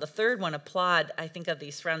them. The third one, applaud, I think of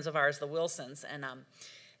these friends of ours, the Wilsons, and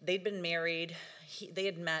they'd been married. They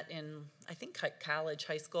had met in, I think, college,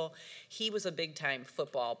 high school. He was a big-time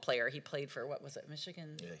football player. He played for,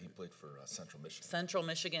 Michigan? Yeah, he played for Central Michigan. Central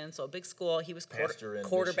Michigan, so a big school. He was Michigan.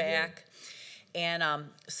 quarterback. And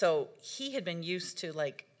so he had been used to,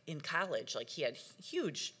 in college, he had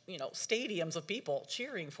huge, stadiums of people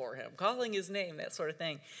cheering for him, calling his name, that sort of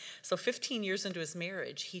thing. So 15 years into his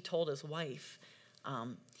marriage, he told his wife,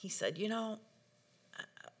 he said,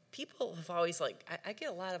 people have always I get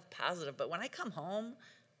a lot of positive, but when I come home,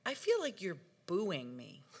 I feel like you're booing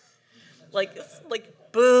me. like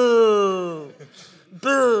boo,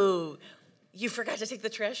 boo. You forgot to take the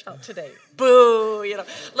trash out today. Boo,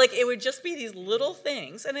 it would just be these little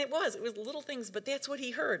things. And it was little things, but that's what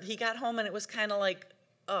he heard. He got home and it was kind of like,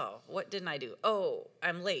 oh, what didn't I do? Oh,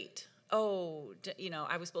 I'm late. Oh,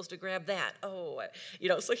 I was supposed to grab that. Oh,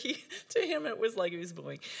 so to him, it was like he was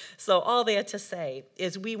booing. So all that to say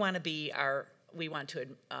is we want to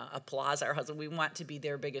applaud our husband. We want to be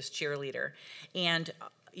their biggest cheerleader. And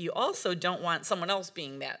you also don't want someone else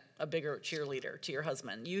being a bigger cheerleader to your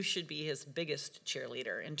husband. You should be his biggest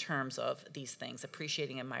cheerleader in terms of these things,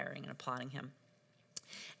 appreciating, admiring, and applauding him.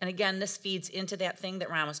 And again, this feeds into that thing that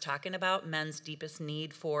Ron was talking about, men's deepest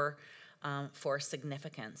need for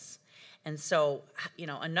significance. And so,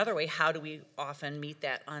 another way, how do we often meet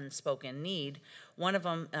that unspoken need? One of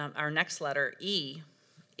them, our next letter, E,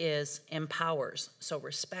 is empowers. So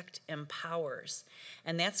respect empowers.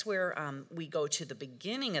 And that's where we go to the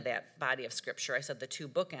beginning of that body of Scripture. I said the 2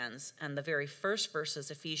 bookends. And the very first verse is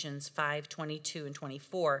Ephesians 5:22 and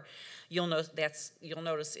 24. You'll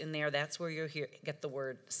notice in there, that's where you'll get the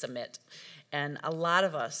word submit. And a lot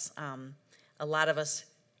of us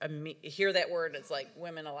hear that word. It's like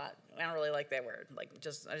women a lot. I don't really like that word. I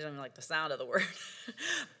don't even like the sound of the word.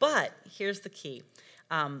 But here's the key.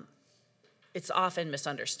 it's often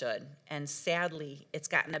misunderstood, and sadly, it's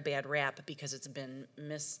gotten a bad rap because it's been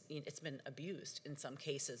abused in some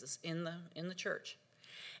cases in the church,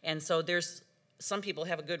 and so there's some people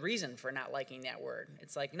have a good reason for not liking that word.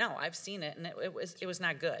 It's like, no, I've seen it, and it was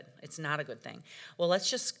not good. It's not a good thing. Well, let's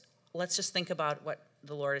just think about what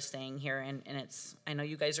the Lord is saying here, and it's, I know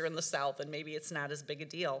you guys are in the South, and maybe it's not as big a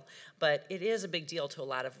deal, but it is a big deal to a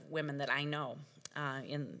lot of women that I know.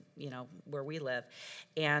 In where we live,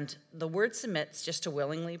 and the word submits just to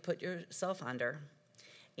willingly put yourself under.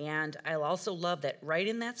 And I also love that right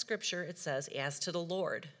in that scripture it says, as to the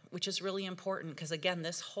Lord, which is really important because, again,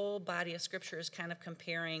 this whole body of scripture is kind of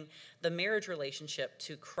comparing the marriage relationship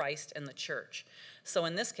to Christ and the church. So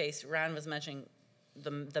in this case, Ron was mentioning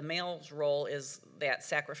the male's role is that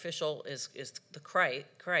sacrificial is the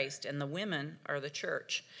Christ, and the women are the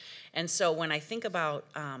church. And so when I think about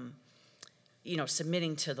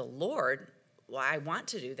submitting to the Lord, well, I want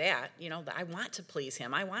to do that. I want to please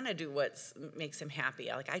him. I want to do what makes him happy.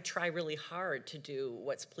 I try really hard to do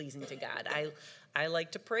what's pleasing to God. I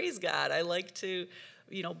like to praise God. I like to,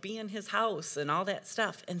 be in his house and all that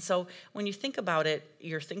stuff. And so when you think about it,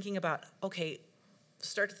 you're thinking about, okay,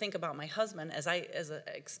 start to think about my husband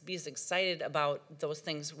be as excited about those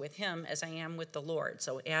things with him as I am with the Lord.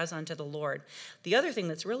 So as unto the Lord. The other thing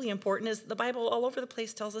that's really important is the Bible all over the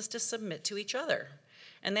place tells us to submit to each other.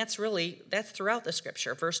 And that's throughout the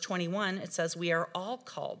scripture. Verse 21, it says we are all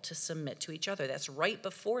called to submit to each other. That's right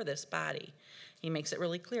before this body. He makes it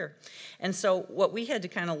really clear. And so what we had to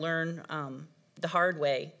kind of learn the hard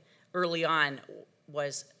way early on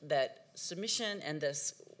was that submission and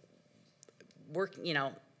this work,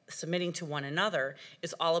 submitting to one another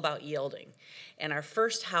is all about yielding. And our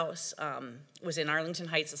first house was in Arlington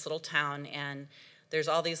Heights, this little town, and there's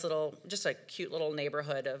all these just a cute little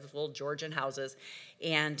neighborhood of little Georgian houses,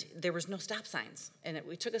 and there was no stop signs. And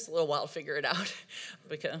it took us a little while to figure it out,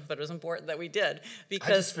 but it was important that we did. Because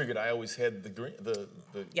I just figured I always had the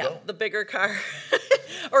bigger car.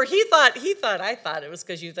 Or I thought it was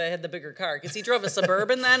because you had the bigger car, because he drove a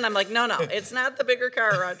Suburban then. I'm like, no, it's not the bigger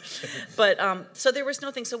car, Ron. But so there was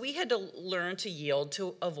no thing. So we had to learn to yield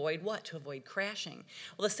to avoid what? To avoid crashing.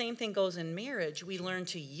 Well, the same thing goes in marriage. We learn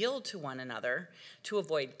to yield to one another to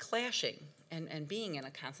avoid clashing and being in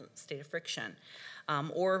a constant state of friction,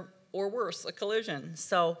 or worse, a collision.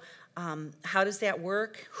 So how does that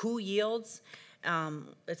work? Who yields?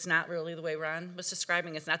 It's not really the way Ron was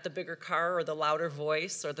describing. It's not the bigger car or the louder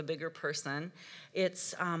voice or the bigger person.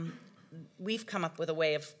 It's we've come up with a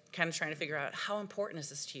way of kind of trying to figure out how important is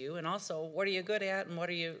this to you, and also what are you good at, and what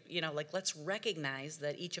are you, let's recognize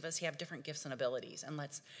that each of us have different gifts and abilities, and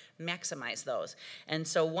let's maximize those. And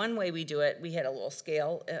so one way we do it, we had a little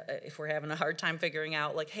scale if we're having a hard time figuring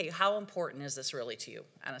out, hey, how important is this really to you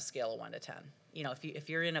on a scale of 1 to 10? If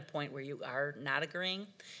you're in a point where you are not agreeing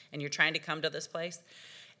and you're trying to come to this place,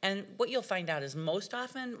 and what you'll find out is most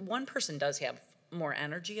often one person does have more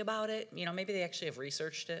energy about it. Maybe they actually have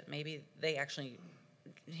researched it. Maybe they actually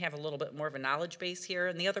have a little bit more of a knowledge base here,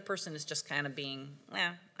 and the other person is just kind of being,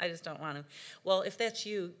 I just don't want to. Well, if that's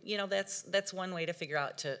you, that's one way to figure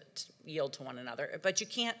out to yield to one another. But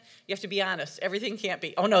you have to be honest. Everything can't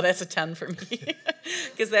be, oh no, that's a 10 for me,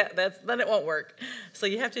 because then it won't work. So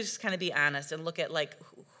you have to just kind of be honest and look at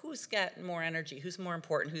who's got more energy, who's more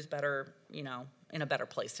important, who's better, in a better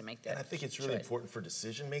place to make that. And I think it's really important for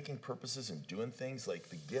decision-making purposes and doing things like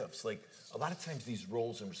the gifts. A lot of times these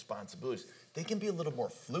roles and responsibilities, they can be a little more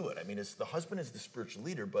fluid. I mean, the husband is the spiritual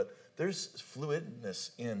leader, but there's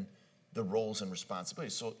fluidness in the roles and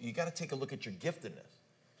responsibilities. So you got to take a look at your giftedness.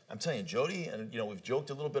 I'm telling you, Jody, and we've joked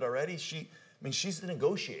a little bit already. She's the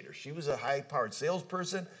negotiator. She was a high-powered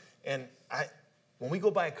salesperson, and when we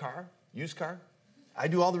go buy a car, used car, I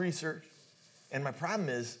do all the research, and my problem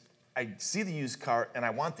is I see the used car and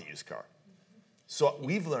I want the used car. So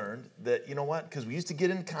we've learned that, because we used to get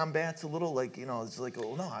in combats a little, it's like,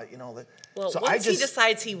 oh no, Well, so once he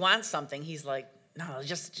decides he wants something, he's like, no,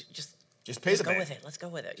 just pay the go man. with it. Let's go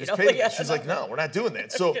with it. Just pay the, she's like, no, we're not doing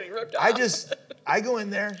that. So I go in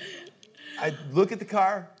there, I look at the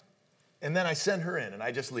car, and then I send her in and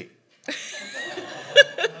I just leave.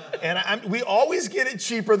 And we always get it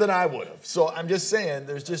cheaper than I would have. So I'm just saying,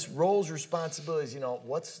 there's just roles, responsibilities.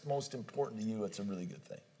 What's most important to you? It's a really good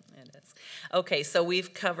thing. It is. Okay, so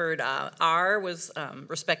we've covered R was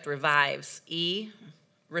respect revives. E,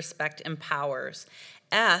 respect empowers.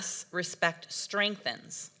 S, respect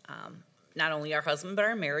strengthens. Not only our husband, but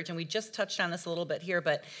our marriage. And we just touched on this a little bit here.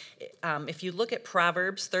 But if you look at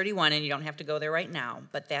Proverbs 31, and you don't have to go there right now,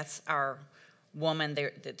 but that's our woman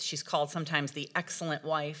there that she's called sometimes the excellent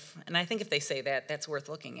wife, and I think if they say that, that's worth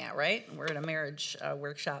looking at, right? We're at a marriage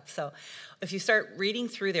workshop, so if you start reading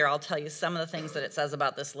through there, I'll tell you some of the things that it says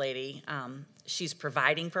about this lady. She's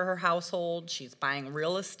providing for her household, she's buying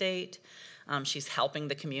real estate, she's helping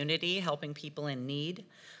the community, helping people in need,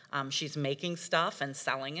 she's making stuff and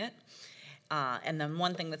selling it. And then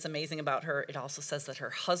one thing that's amazing about her, it also says that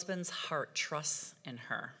her husband's heart trusts in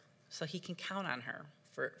her, so he can count on her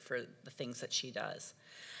for the things that she does.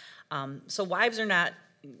 So wives are not,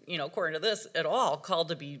 according to this, at all called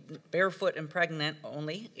to be barefoot and pregnant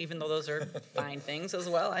only, even though those are fine things as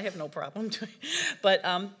well. I have no problem doing, but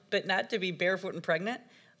not to be barefoot and pregnant.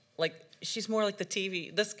 Like, she's more like the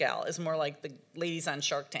TV, this gal is more like the ladies on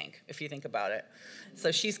Shark Tank, if you think about it.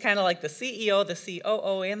 So she's kind of like the CEO, the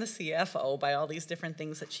COO, and the CFO by all these different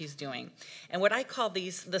things that she's doing. And what I call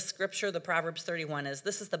the scripture, the Proverbs 31,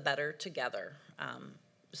 this is the better together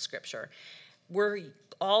scripture. We're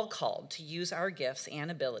all called to use our gifts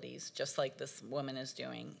and abilities, just like this woman is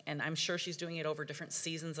doing. And I'm sure she's doing it over different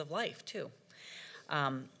seasons of life, too.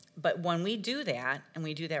 But when we do that, and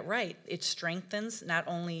we do that right, it strengthens not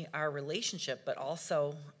only our relationship, but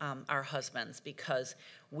also our husbands, because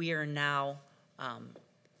we are now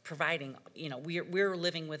providing, we're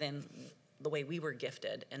living within the way we were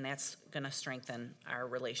gifted, and that's going to strengthen our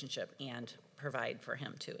relationship and provide for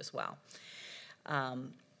him, too, as well.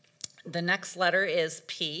 The next letter is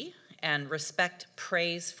P, and respect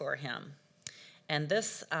praise for him. And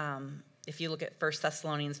this, if you look at 1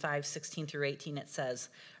 Thessalonians 5:16 through 18, it says,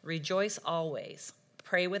 "Rejoice always,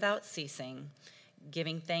 pray without ceasing,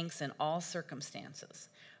 giving thanks in all circumstances,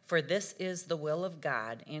 for this is the will of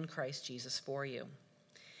God in Christ Jesus for you."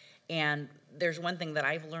 And there's one thing that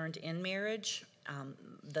I've learned in marriage,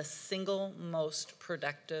 the single most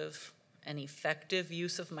productive and effective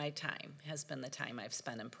use of my time has been the time I've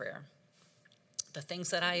spent in prayer. The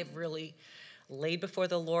things that I have really laid before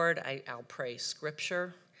the Lord, I'll pray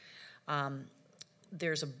scripture.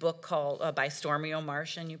 There's a book called by Stormy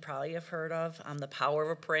O'Martian you probably have heard of, The Power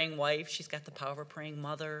of a Praying Wife. She's got The Power of a Praying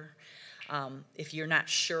Mother. If you're not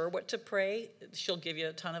sure what to pray, she'll give you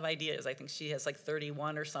a ton of ideas. I think she has like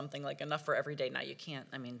 31 or something, like enough for every day. Now you can't,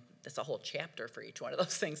 that's a whole chapter for each one of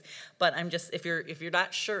those things. But if you're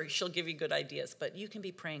not sure, she'll give you good ideas. But you can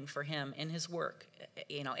be praying for him in his work,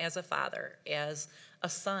 as a father, as a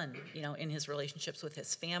son, in his relationships with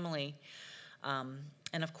his family,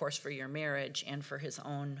 and of course for your marriage and for his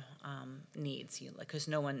own needs, because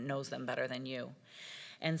no one knows them better than you.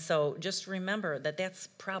 And so just remember that that's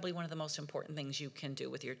probably one of the most important things you can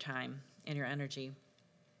do with your time and your energy.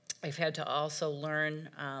 I've had to also learn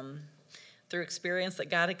through experience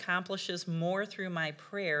that God accomplishes more through my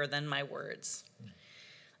prayer than my words.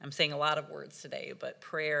 I'm saying a lot of words today, but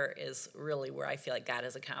prayer is really where I feel like God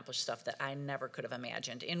has accomplished stuff that I never could have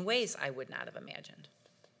imagined, in ways I would not have imagined.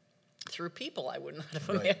 Through people I would not have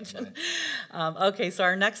imagined. Right. Okay, so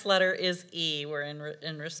our next letter is E. We're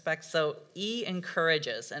in respect. So E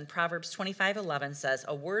encourages, and Proverbs 25:11 says,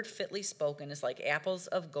 "A word fitly spoken is like apples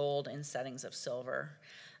of gold in settings of silver."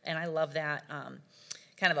 And I love that.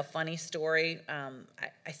 Kind of a funny story.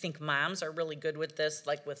 I think moms are really good with this,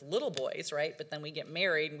 like with little boys, right? But then we get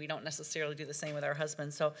married, and we don't necessarily do the same with our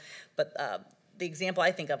husbands. The example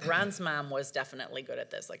I think of, Ron's mom was definitely good at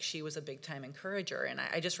this. Like, she was a big-time encourager, and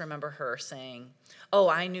I just remember her saying,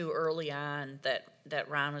 I knew early on that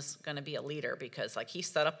Ron was going to be a leader because, like, he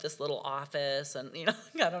set up this little office, and,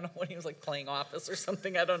 I don't know what he was, like, playing office or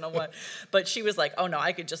something, I don't know what. But she was like, no,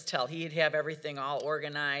 I could just tell he'd have everything all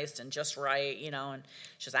organized and just right, and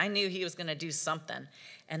she says, I knew he was going to do something.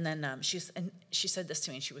 And then she said this to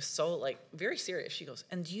me, and she was so, like, very serious. She goes,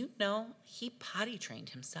 and do you know he potty trained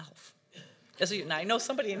himself? Now, I know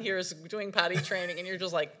somebody in here is doing potty training, and you're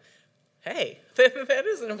just like, hey, that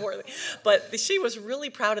is an important thing. But she was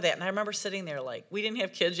really proud of that. And I remember sitting there, like, we didn't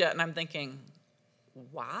have kids yet, and I'm thinking,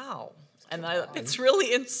 wow. And it's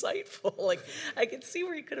really insightful. Like, I could see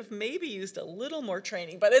where you could have maybe used a little more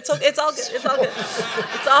training, but it's all good. It's all good.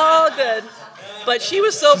 It's all good. But she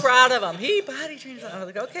was so proud of him. He potty trained. I was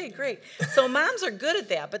like, okay, great. So moms are good at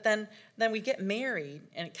that, but then we get married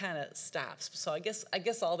and it kind of stops. So I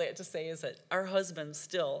guess all that to say is that our husbands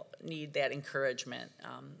still need that encouragement,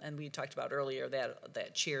 and we talked about earlier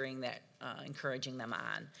that cheering, that encouraging them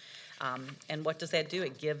on, and what does that do?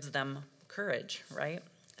 It gives them courage, right?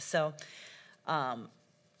 So the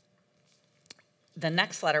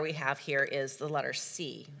next letter we have here is the letter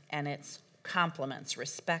C, and it's compliments,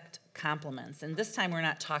 respect compliments. And this time we're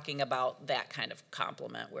not talking about that kind of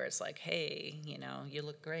compliment where it's like, hey, you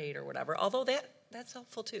look great or whatever, although that that's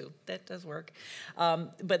helpful too. That does work.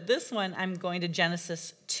 But this one, I'm going to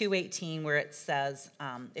Genesis 2:18, where it says,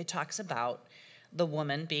 it talks about the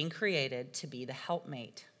woman being created to be the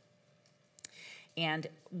helpmate. And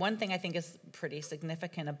one thing I think is pretty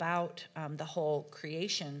significant about the whole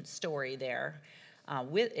creation story there,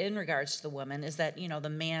 in regards to the woman, is that, the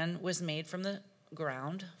man was made from the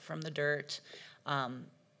ground, from the dirt.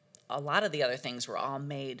 A lot of the other things were all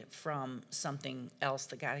made from something else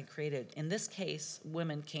that God had created. In this case,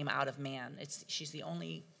 women came out of man. She's the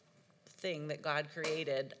only thing that God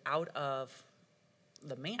created out of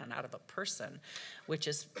the man, out of a person, which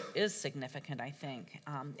is significant, I think.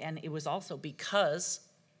 And it was also because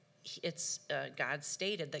God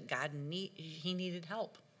stated that he needed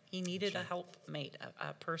help. He needed a helpmate,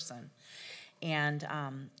 a person. And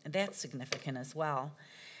that's significant as well.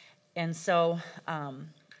 And so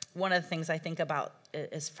one of the things I think about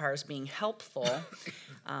as far as being helpful,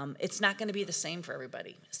 it's not going to be the same for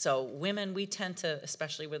everybody. So women, we tend to,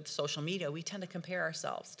 especially with social media, we tend to compare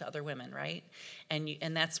ourselves to other women, right?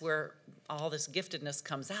 And that's where all this giftedness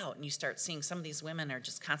comes out, and you start seeing some of these women are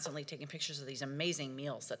just constantly taking pictures of these amazing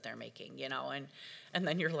meals that they're making, and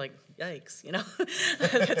then you're like, yikes,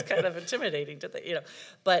 that's kind of intimidating to think,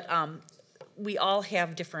 But we all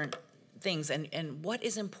have different things, and what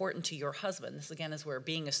is important to your husband. This again is where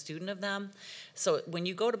being a student of them. So when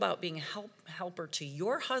you go about being a helper to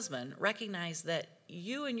your husband, recognize that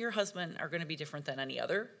you and your husband are going to be different than any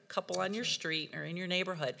other couple on your street or in your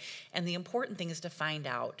neighborhood. And the important thing is to find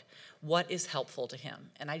out what is helpful to him.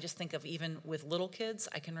 And I just think of, even with little kids,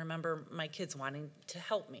 I can remember my kids wanting to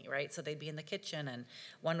help me, right? So they'd be in the kitchen, and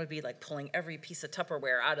one would be like pulling every piece of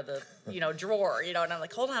Tupperware out of the, drawer, and I'm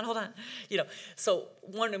like, hold on. So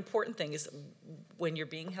one important thing is, when you're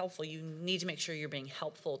being helpful, you need to make sure you're being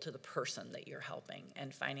helpful to the person that you're helping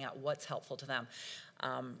and finding out what's helpful to them.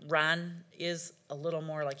 Ron is a little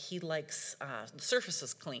more like, he likes the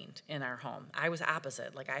surfaces cleaned in our home. I was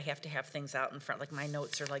opposite. Like, I have to have things out in front. Like, my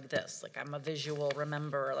notes are like this. Like, I'm a visual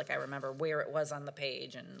remember. Like, I remember where it was on the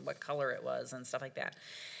page and what color it was and stuff like that.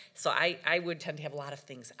 So I would tend to have a lot of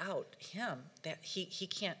things out. Him, that he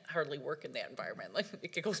can't hardly work in that environment. Like,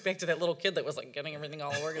 it goes back to that little kid that was like getting everything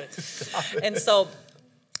all organized. And so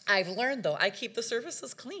I've learned, though, I keep the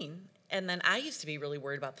surfaces clean. And then I used to be really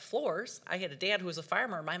worried about the floors. I had a dad who was a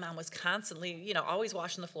farmer. My mom was constantly, always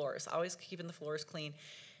washing the floors, always keeping the floors clean.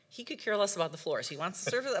 He could care less about the floors. He wants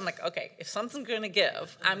the surface. I'm like, okay, if something's going to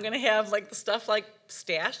give, I'm going to have like the stuff like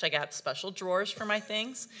stashed. I got special drawers for my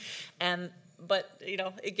things. But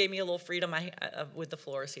it gave me a little freedom with the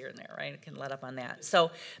floors here and there, right? I can let up on that.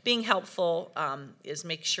 So being helpful is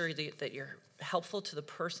make sure that you're helpful to the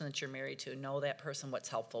person that you're married to. Know that person, what's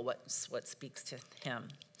helpful, what speaks to him.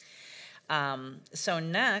 So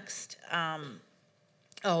next, I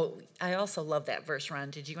also love that verse,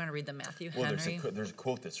 Ron. Did you want to read the Matthew Henry? Well, there's a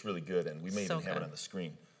quote that's really good, and we may So even have good. it on the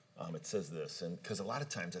screen. It says this, and because a lot of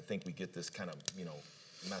times I think we get this kind of,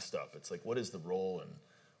 messed up. It's like, what is the role and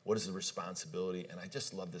what is the responsibility? And I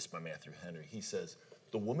just love this by Matthew Henry. He says,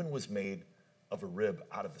 the woman was made of a rib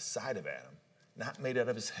out of the side of Adam, not made out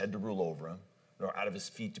of his head to rule over him, nor out of his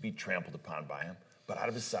feet to be trampled upon by him, but out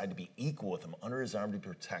of his side to be equal with him, under his arm to be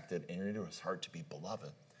protected, and into his heart to be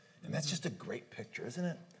beloved. And that's just a great picture, isn't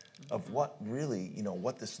it? Of what really,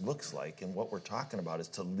 what this looks like, and what we're talking about is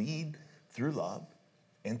to lead through love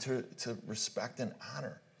and to respect and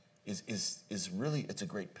honor is really, it's a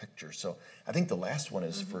great picture. So I think the last one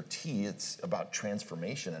is for T, it's about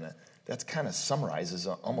transformation, and that kind of summarizes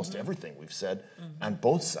almost everything we've said on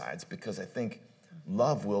both sides, because I think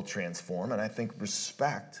love will transform, and I think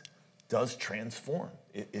respect does transform.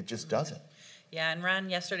 It just doesn't. Yeah, and Ron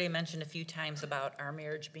yesterday mentioned a few times about our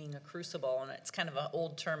marriage being a crucible, and it's kind of an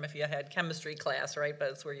old term if you had chemistry class, right?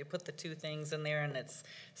 But it's where you put the two things in there, and it's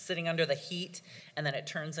sitting under the heat, and then it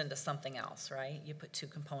turns into something else, right? You put two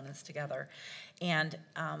components together. And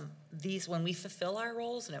when we fulfill our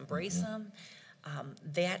roles and embrace them,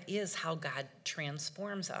 that is how God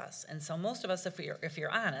transforms us. And so most of us, if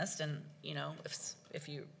you're honest, and if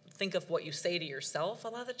you think of what you say to yourself a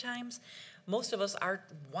lot of the times, most of us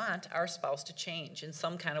want our spouse to change in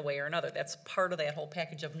some kind of way or another. That's part of that whole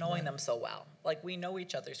package of knowing them so well. Like, we know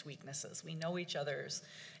each other's weaknesses. We know each other's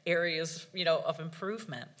areas, of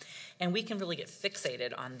improvement. And we can really get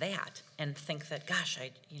fixated on that and think that, gosh, I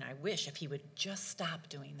wish if he would just stop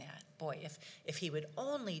doing that. Boy, if he would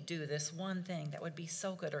only do this one thing, that would be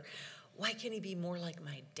so good. Or, why can't he be more like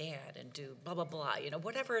my dad and do blah, blah, blah,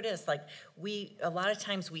 whatever it is. Like, a lot of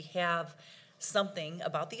times we have something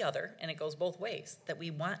about the other, and it goes both ways, that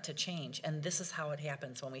we want to change. And this is how it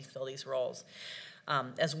happens when we fill these roles.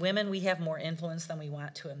 As women, we have more influence than we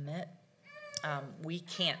want to admit. We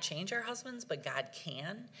can't change our husbands, but God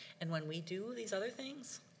can. And when we do these other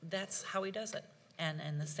things, that's how he does it.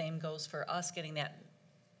 And the same goes for us getting that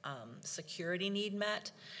security need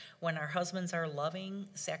met. When our husbands are loving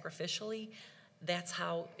sacrificially, that's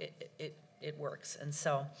how it works. And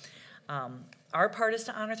so our part is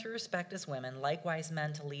to honor through respect as women, likewise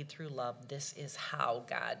men to lead through love. This is how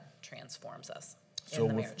God transforms us in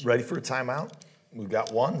the marriage. So we're ready for a timeout? We've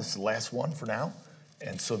got one. This is the last one for now.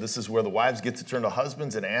 And so this is where the wives get to turn to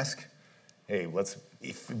husbands and ask, hey, let's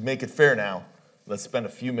make it fair now. Let's spend a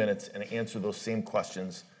few minutes and answer those same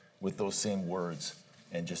questions with those same words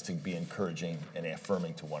and just to be encouraging and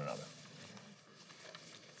affirming to one another.